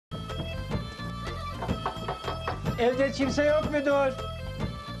Evde kimse yok mudur?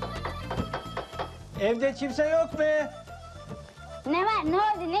 Evde kimse yok mu? Ne var, ne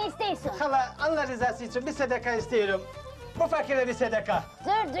oldu, ne istiyorsun? Hala Allah rızası için bir sadaka istiyorum. Bu fakire bir sadaka.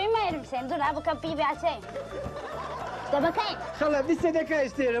 Dur, duymuyorum seni. Dur, ha bu kapıyı bir açayım. De bakayım. Hala bir sadaka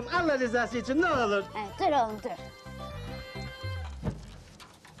istiyorum. Allah rızası için ne olur. Dur oğlum, dur.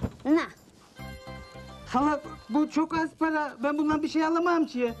 Ne? Hala bu çok az para. Ben bundan bir şey alamam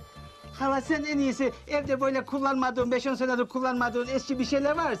ki. Hala sen en iyisi evde böyle kullanmadığın, 5-10 senedir kullanmadığın eski bir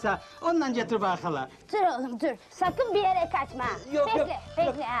şeyler varsa ondan getir bak hala. Dur oğlum, dur. Sakın bir yere kaçma. Yok, bekle, yok, bekle,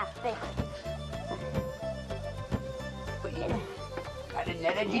 yok. ha, bekle. Hadi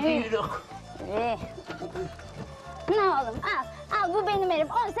nereye gidiyoruz? Ne oğlum, al bu benim elim.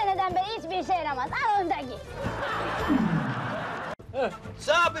 10 seneden beri hiçbir işe yaramaz. Al onu da git.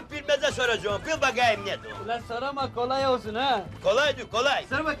 Sana bir bilmeze soracağım. Bil bakayım nedir? Ulan sorama, kolay olsun ha. Kolaydır kolay.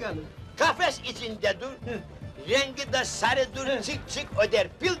 Sor bakalım. Kafes içinde dur. Rengi de sarıdır, çık çık öder.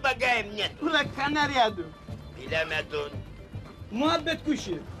 Bil bakayım nedir? Ulan kanaryadır. Bilemedin. Muhabbet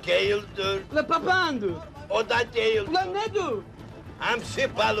kuşu. Değildir. Ulan papağandır. O da değildir. Ulan nedir?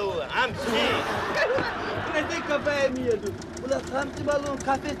 Hamsi balığı, hamsi. Neden kafaya mı yedin? Ulan hamsi balığın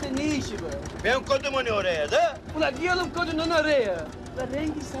kafeste ne işi var? Ben koydum onu oraya da. Ulan diyelim kodun onu oraya. Ulan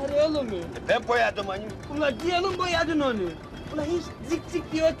rengi sarı olur mu? Ben boyadım onu. Ulan diyelim boyadın onu. Ulan hiç zik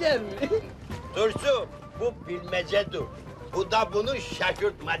zik diye öter mi? Dursun, bu bilmecedir. Bu da bunun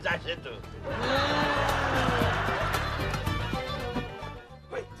şaşırtmacasıdır.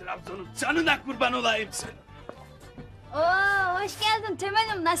 Vay Trabzon'un canına kurban olayım sen. Oo, hoş geldin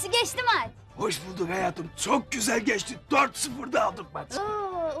Temel'im. Nasıl geçti maç? Hoş bulduk hayatım. Çok güzel geçti. 4-0'da aldık maçı.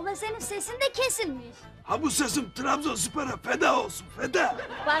 Oo, ula senin sesin de kesilmiş. Ha bu sesim Trabzonspor'a feda olsun, feda.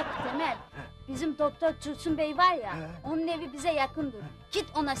 Bak Temel, bizim doktor Dursun Bey var ya, onun evi bize yakındır. Git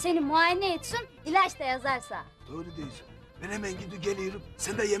ona seni muayene etsin, ilaç da yazarsa. Doğru diyorsun. Ben hemen gidip geliyorum.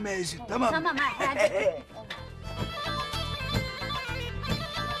 Sen de yemeğe yesin, tamam mı? Tamam, hadi.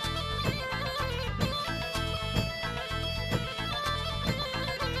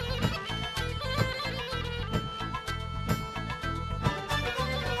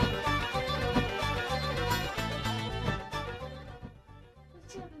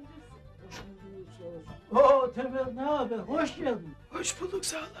 Oo Temel ne haber? Hoş geldin. Hoş bulduk,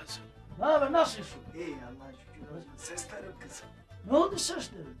 sağ olasın. Ne haber? Nasılsın? İyi Allah'a şükür olsun. Seslerim kızım. Ne oldu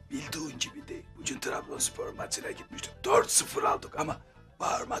seslerin? Bildiğin gibi değil. Bugün Trabzonspor maçına gitmiştik. 4-0 aldık ama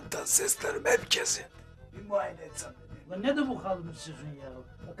bağırmaktan seslerim hep kesildi. Bir muayene etsem beni. Ulan nedir bu kalmış sizin ya?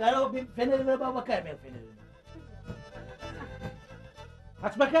 Bakar o bir fenerine bak bakayım el fenerine.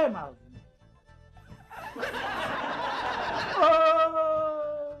 Aç bakayım ağzını.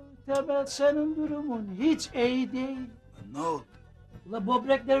 Temel senin durumun hiç iyi değil. Ne oldu? Ulan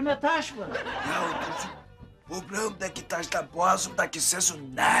böbreklerine taş var. Ya Dursun, böbreğimdeki taşla boğazımdaki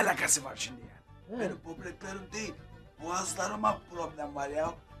sesin ne alakası var şimdi ya? Benim böbreklerim değil, boğazlarıma problem var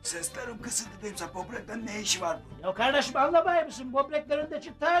ya. Seslerim kısıldı değilse böbrekten ne işi var bu? Ya kardeşim anlamay mısın?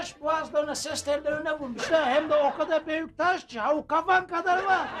 Böbreklerindeki taş boğazlarına, ses tellerine vurmuş ha. Hem de o kadar büyük taş ki ha o kafan kadar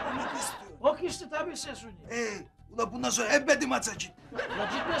var. Onu istiyorum. O kişi tabii sesini. Ula bundan sonra ebedi maça git. Ya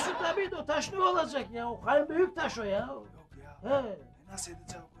gitmesin tabii de o taş ne olacak ya? O kadar büyük taş o ya. Yok ya. He. Nasıl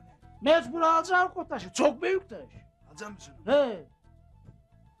edeceğim bunu? Mecbur alacağım o taşı. Çok büyük taş. Alacak mısın? He.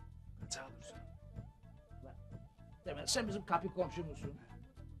 Kaça alırsın? Temel sen bizim kapı komşumuzsun.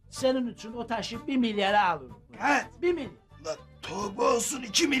 Senin için o taşı 1 milyara alırım. Kaç? 1 milyar. Ula tövbe olsun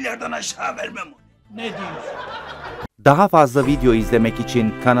 2 milyardan aşağı vermem onu. Ne diyorsun? Daha fazla video izlemek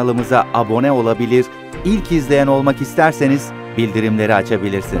için kanalımıza abone olabilir, ilk izleyen olmak isterseniz bildirimleri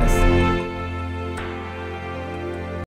açabilirsiniz.